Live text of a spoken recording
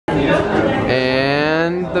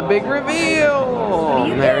And the big reveal!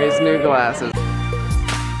 Mary's new glasses.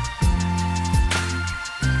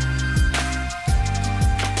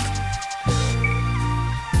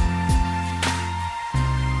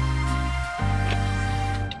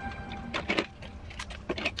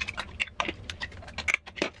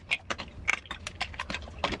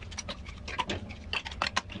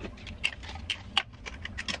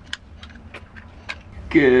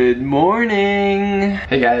 Good morning!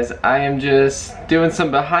 Hey guys, I am just doing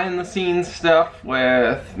some behind the scenes stuff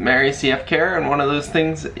with Mary CF Care, and one of those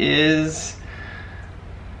things is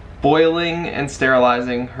boiling and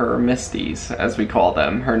sterilizing her misties, as we call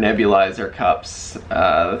them, her nebulizer cups,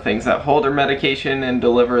 the things that hold her medication and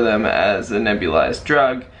deliver them as a nebulized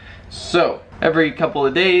drug. So, every couple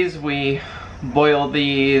of days we boil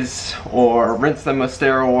these or rinse them with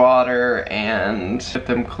sterile water and get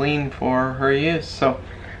them clean for her use. So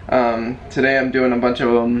today I'm doing a bunch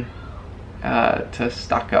of them to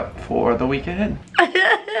stock up for the week ahead.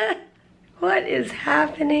 What is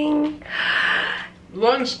happening?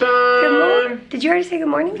 Lunchtime! Good morning. Did you already say good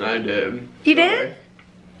morning? I did. You did?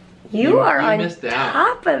 You are on missed out.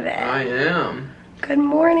 top of it. I am. Good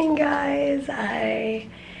morning, guys. I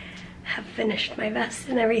have finished my vest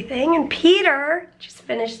and everything, and Peter just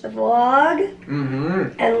finished the vlog.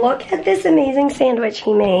 Mm-hmm. And look at this amazing sandwich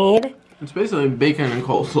he made. It's basically bacon and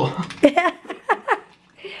coleslaw.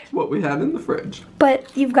 It's what we had in the fridge.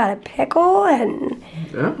 But you've got a pickle and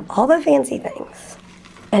all the fancy things.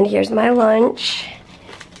 And here's my lunch.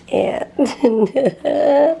 And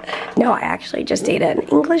no, I actually just ate an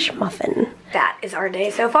English muffin. That is our day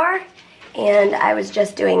so far. And I was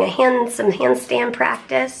just doing some handstand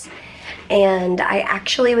practice. And I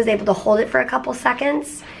actually was able to hold it for a couple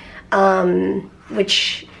seconds,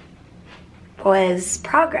 which was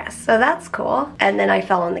progress, so that's cool. And then I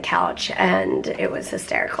fell on the couch and it was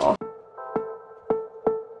hysterical.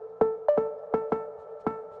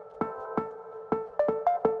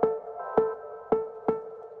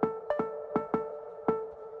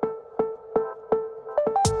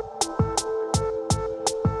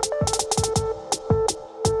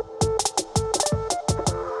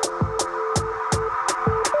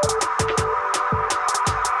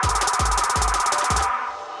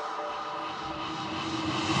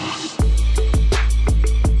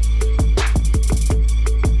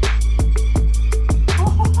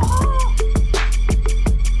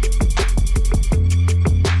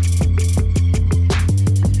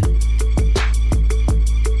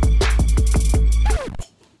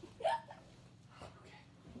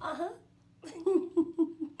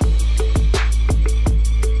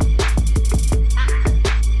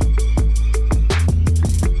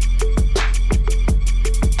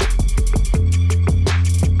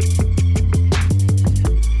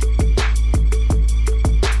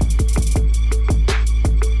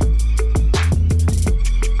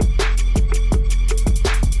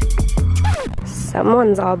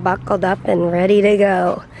 Someone's all buckled up and ready to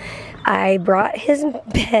go. I brought his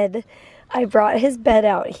bed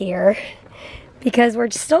out here because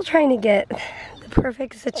we're still trying to get the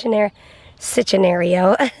perfect scenario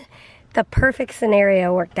the perfect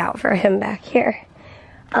scenario worked out for him back here.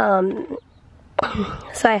 So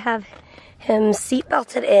I have him seat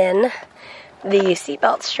belted in. The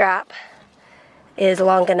seatbelt strap is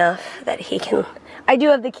long enough that he can, I do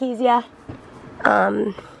have the keys, yeah.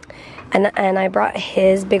 And I brought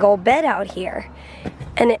his big old bed out here.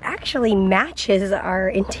 And it actually matches our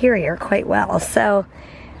interior quite well. So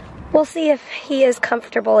we'll see if he is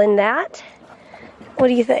comfortable in that. What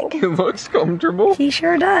do you think? It looks comfortable. He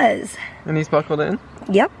sure does. And he's buckled in?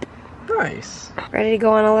 Yep. Nice. Ready to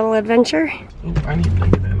go on a little adventure? Ooh, I need to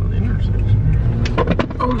get out of the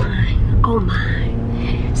intersection. Oh my, oh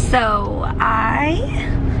my. So I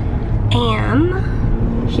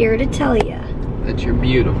am here to tell you that you're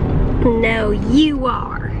beautiful. No, you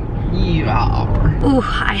are. You are. Ooh,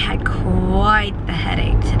 I had quite the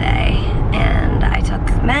headache today, and I took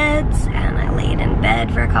meds and I laid in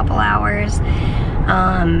bed for a couple hours.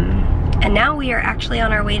 And now we are actually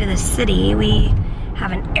on our way to the city. We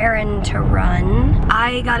have an errand to run.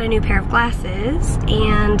 I got a new pair of glasses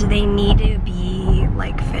and they need to be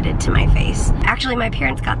like fitted to my face. Actually, my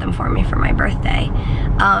parents got them for me for my birthday,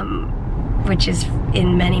 which is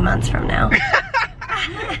in many months from now.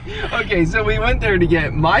 Okay, so we went there to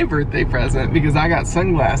get my birthday present because I got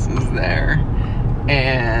sunglasses there,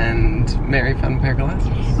 and Mary found a pair of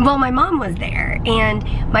glasses. Well, my mom was there, and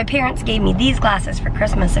my parents gave me these glasses for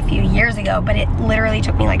Christmas a few years ago, but it literally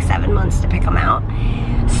took me like 7 months to pick them out.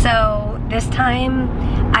 So this time,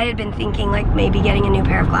 I had been thinking like maybe getting a new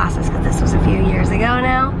pair of glasses because this was a few years ago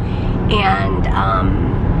now, and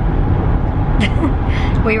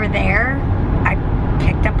we were there. I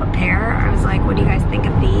picked up a pair. I was like, what do you guys think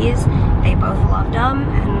of these? They both loved them,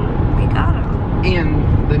 and we got them.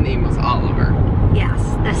 And the name was Oliver. Yes,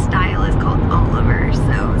 the style is called Oliver,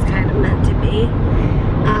 so it's kind of meant to be.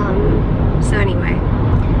 So anyway,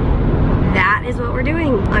 that is what we're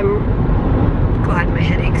doing. I'm glad my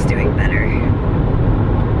headache's doing better.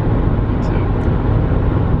 So,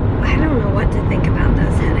 I don't know what to think about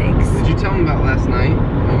those headaches. did you tell them about last night?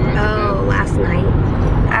 Oh, last night.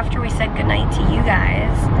 After we said goodnight to you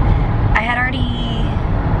guys,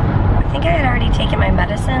 I think I had already taken my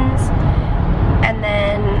medicines. And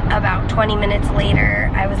then about 20 minutes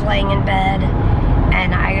later, I was laying in bed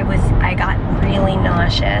and I got really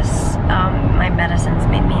nauseous. My medicines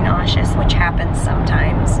made me nauseous, which happens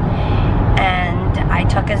sometimes. And I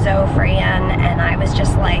took a Zofran and I was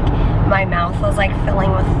just like, my mouth was like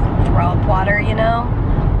filling with throw up water, you know?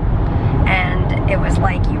 And it was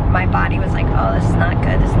like, my body was like, oh, this is not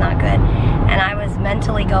good, this is not good. And I was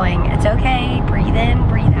mentally going, it's okay, breathe in,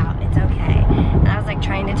 breathe out, it's okay. And I was like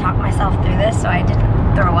trying to talk myself through this so I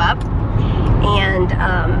didn't throw up. And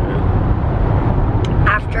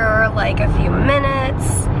after like a few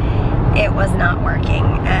minutes, it was not working.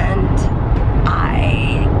 And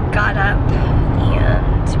I got up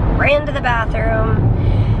and ran to the bathroom,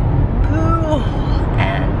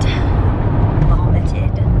 and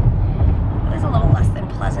vomited. It was a little less than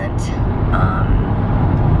pleasant,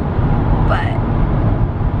 but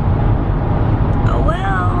oh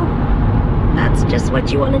well. That's just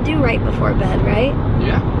what you want to do right before bed, right?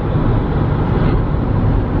 Yeah.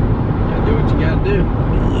 Gotta do what you gotta do.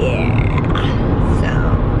 Yeah. So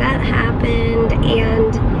that happened,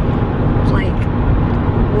 and like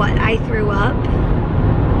what I threw up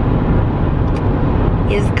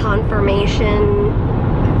is confirmation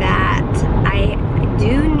that I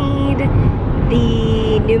do need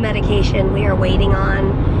the new medication we are waiting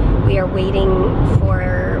on. We are waiting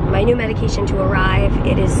for my new medication to arrive.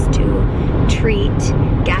 It is to treat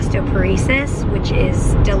gastroparesis, which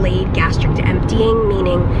is delayed gastric emptying,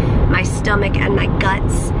 meaning my stomach and my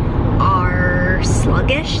guts are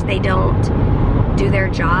sluggish. They don't do their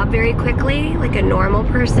job very quickly. Like a normal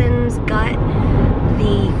person's gut,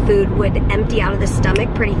 the food would empty out of the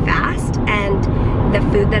stomach pretty fast, and the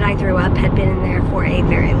food that I threw up had been in there for a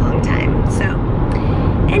very long time. So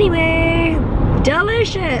anyway,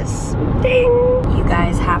 delicious. Ding. You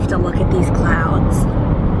guys have to look at these clouds.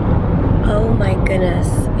 Oh my goodness,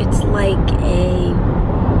 it's like a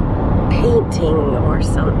painting or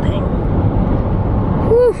something.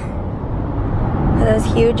 Whew. Are those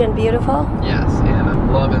huge and beautiful? Yes, and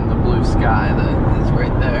I'm loving the blue sky that is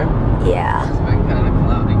right there. Yeah. It's been kind of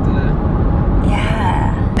cloudy today.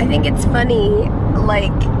 Yeah. I think it's funny,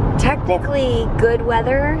 like, technically good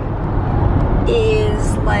weather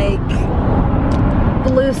is like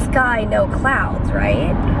blue sky, no clouds,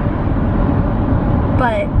 right?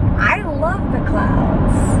 But I love the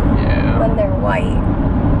clouds. Yeah. When they're white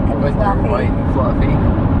and When fluffy. they're white and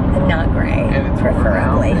fluffy. And not gray, And it's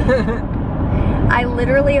preferably. I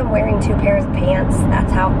literally am wearing 2 pairs of pants.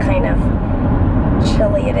 That's how kind of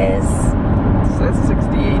chilly it is. It says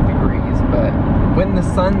 68 degrees, but when the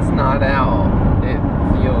sun's not out, it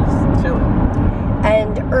feels chilly.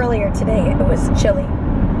 And earlier today, it was chilly.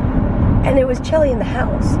 And it was chilly in the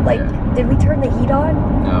house. Like, Yeah. did we turn the heat on?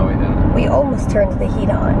 No, we didn't. We almost turned the heat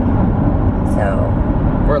on. So,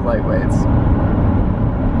 We're lightweights.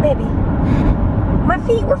 maybe. My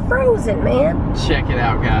feet were frozen, man. Check it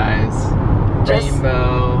out, guys. Just-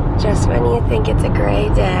 Rainbow. Just when you think it's a gray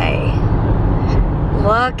day.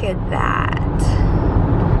 Look at that.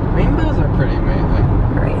 Rainbows are pretty amazing.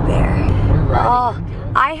 Right there. We're riding Oh, into it.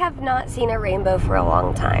 I have not seen a rainbow for a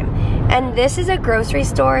long time. And this is a grocery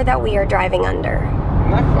store that we are driving under.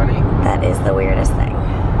 Isn't that funny? That is the weirdest thing.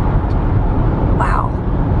 Wow.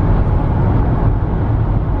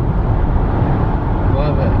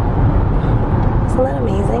 Love it. Isn't that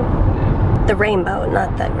amazing? The rainbow,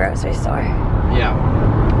 not the grocery store. Yeah.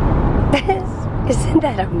 Isn't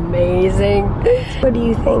that amazing? What do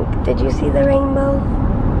you think? Did you see the rainbow?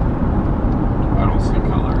 I don't see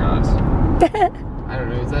color, guys. I don't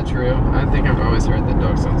know, is that true? I think I've always heard that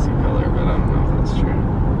dogs don't see color, but I don't know if that's true.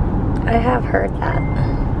 I have heard that.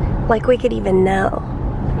 Like we could even know.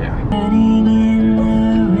 Yeah.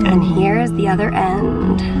 And here's the other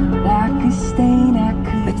end.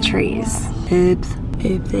 With trees. Oops.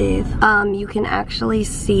 You can actually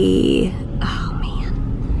see, oh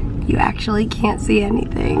man, you actually can't see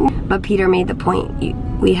anything. But Peter made the point,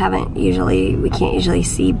 we can't usually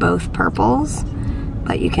see both purples,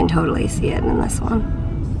 but you can totally see it in this one.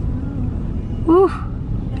 Woo,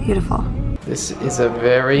 beautiful. This is a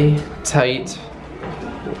very tight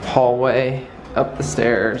hallway up the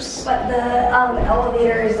stairs. But the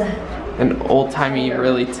elevator is an old-timey,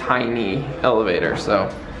 really tiny elevator,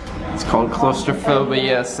 so it's called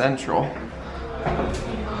Claustrophobia Central.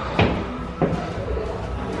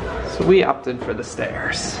 So we opted for the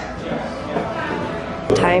stairs.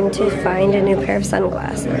 time to find a new pair of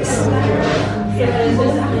sunglasses.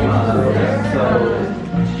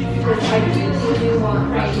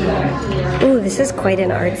 Ooh, this is quite an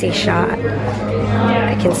artsy shot.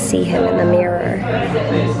 I can see him in the mirror.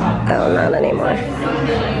 Oh, not anymore.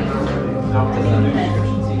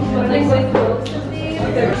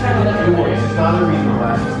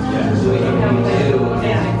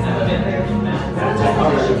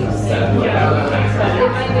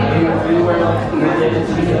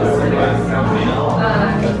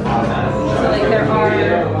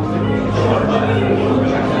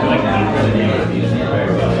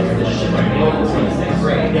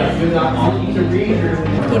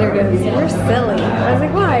 Peter goes, "You're silly." I was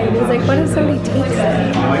like, "Why?" And he's like, "What if somebody takes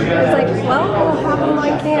it?" I was like, "Well, we'll have them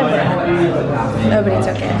on camera." Nobody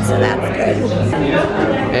took it, so that's good.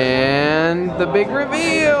 And the big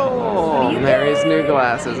reveal! Mary's new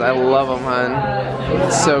glasses. I love them,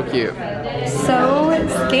 hun. So cute. So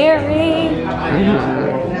scary.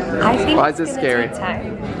 I think Why is it scary? take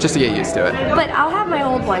time. Just to get used to it. But I'll have my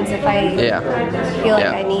old ones if I feel like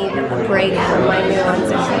I need a break from my new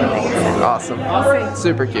ones or something. So. Awesome.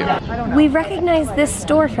 Super cute. We recognize this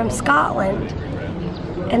store from Scotland.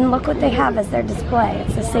 And look what they have as their display.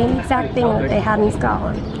 It's the same exact thing that they had in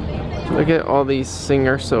Scotland. Look at all these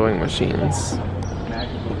Singer sewing machines.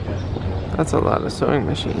 That's a lot of sewing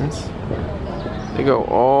machines. They go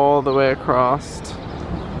all the way across.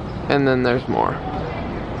 And then there's more.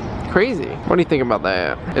 Crazy. What do you think about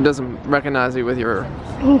that? It doesn't recognize you with your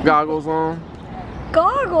goggles on?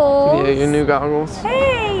 Goggles? Yeah, your new goggles.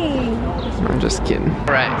 Hey! I'm just kidding.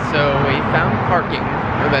 Alright, so we found parking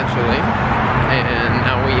eventually. And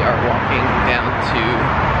now we are walking down to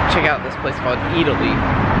check out this place called Italy.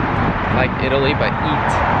 Like Italy, but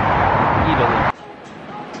eat. Italy.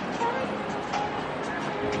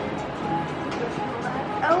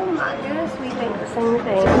 Oh my goodness, we think the same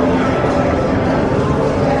thing.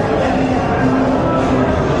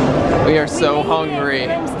 We are so hungry.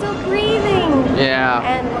 I'm still breathing. Yeah.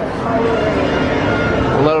 And we're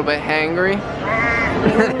hungry. A little bit hangry.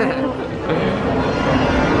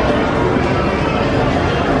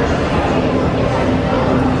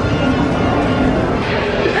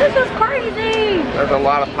 This is crazy. There's a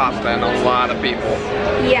lot of pasta and a lot of people.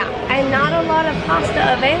 Yeah, and not a lot of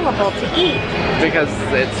pasta available to eat. Because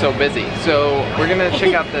it's so busy. So we're gonna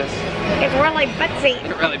check out this. It's really bitsy.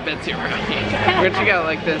 It's really bitsy around here. We're gonna check out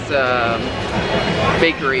like this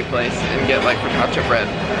bakery place and get like focaccia bread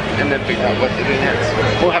and then figure out what to do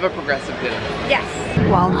next. We'll have a progressive dinner. Yes.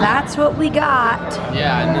 Well, that's what we got.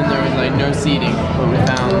 Yeah, and then there was like no seating, but we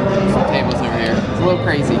found some tables over here. It's a little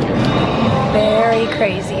crazy. Very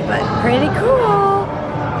crazy, but pretty cool.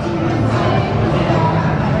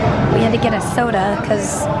 We had to get a soda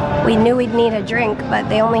because we knew we'd need a drink, but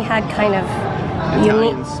they only had kind of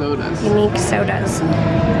Italian sodas. Unique sodas.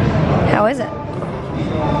 How is it?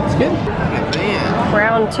 It's good. Man.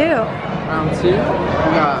 Round two. Round two.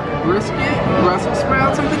 We got brisket, Brussels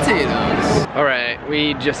sprouts, and potatoes. Alright,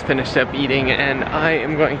 we just finished up eating and I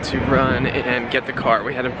am going to run and get the car.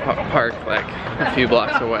 We had to park like a few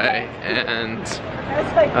blocks away and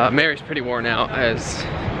Mary's pretty worn out, as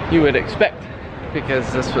you would expect,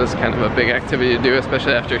 because this was kind of a big activity to do,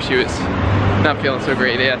 especially after she was not feeling so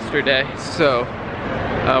great yesterday. So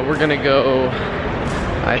we're gonna go,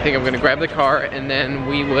 I think I'm gonna grab the car and then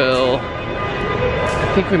we will,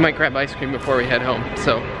 I think we might grab ice cream before we head home.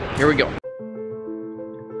 So here we go.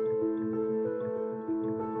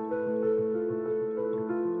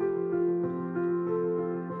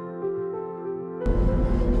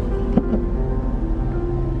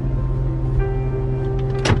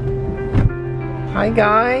 Hi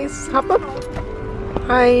guys, hop up.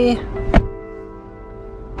 Hi.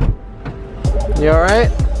 You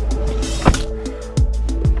alright?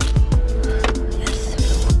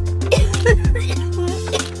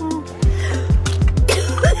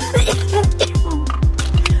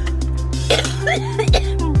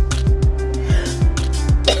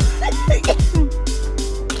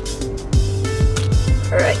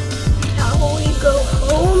 Alright. Shall we go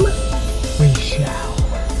home? We shall.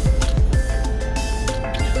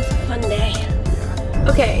 Fun day.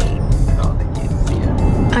 Okay. Oh, they can't see it.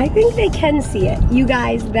 I think they can see it. You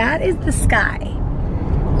guys, that is the sky.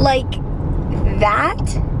 Like,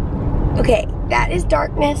 that, okay, that is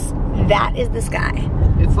darkness, that is the sky.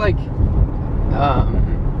 It's like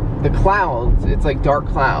the clouds, it's like dark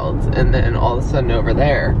clouds, and then all of a sudden over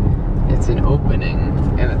there, it's an opening,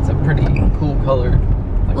 and it's a pretty cool color,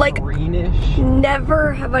 like greenish.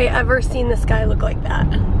 Never have I ever seen the sky look like that.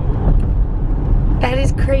 That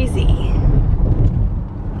is crazy.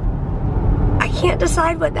 I can't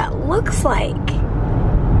decide what that looks like.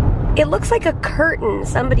 It looks like a curtain.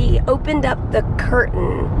 Somebody opened up the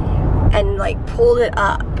curtain and like pulled it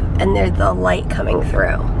up, and there's the light coming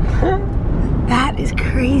through. That is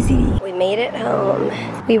crazy. We made it home.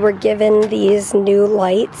 We were given these new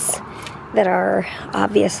lights that are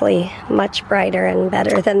obviously much brighter and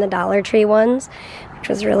better than the Dollar Tree ones, which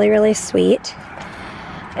was really, really sweet.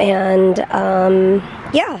 And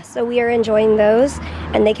yeah, so we are enjoying those,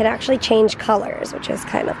 and they can actually change colors, which is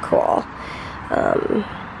kind of cool.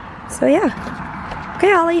 So yeah.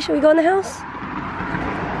 Okay, Ollie, should we go in the house?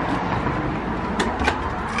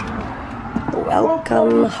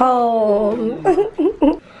 Welcome home.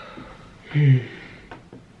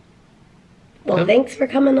 Well, thanks for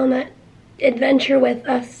coming on that adventure with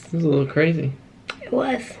us. It was a little crazy. It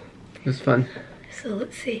was. It was fun. So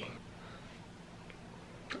let's see.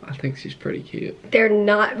 I think she's pretty cute. They're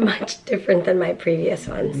not much different than my previous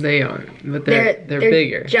ones. They aren't, but they're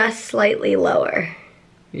bigger. Just slightly lower.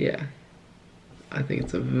 Yeah. I think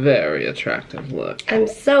it's a very attractive look. I'm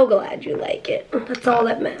so glad you like it. That's all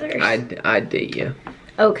that matters. I date you.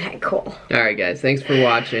 Okay, cool. Alright guys, thanks for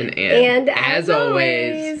watching, and as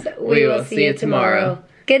always, we will see you tomorrow.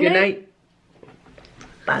 Good night.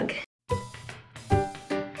 Bug.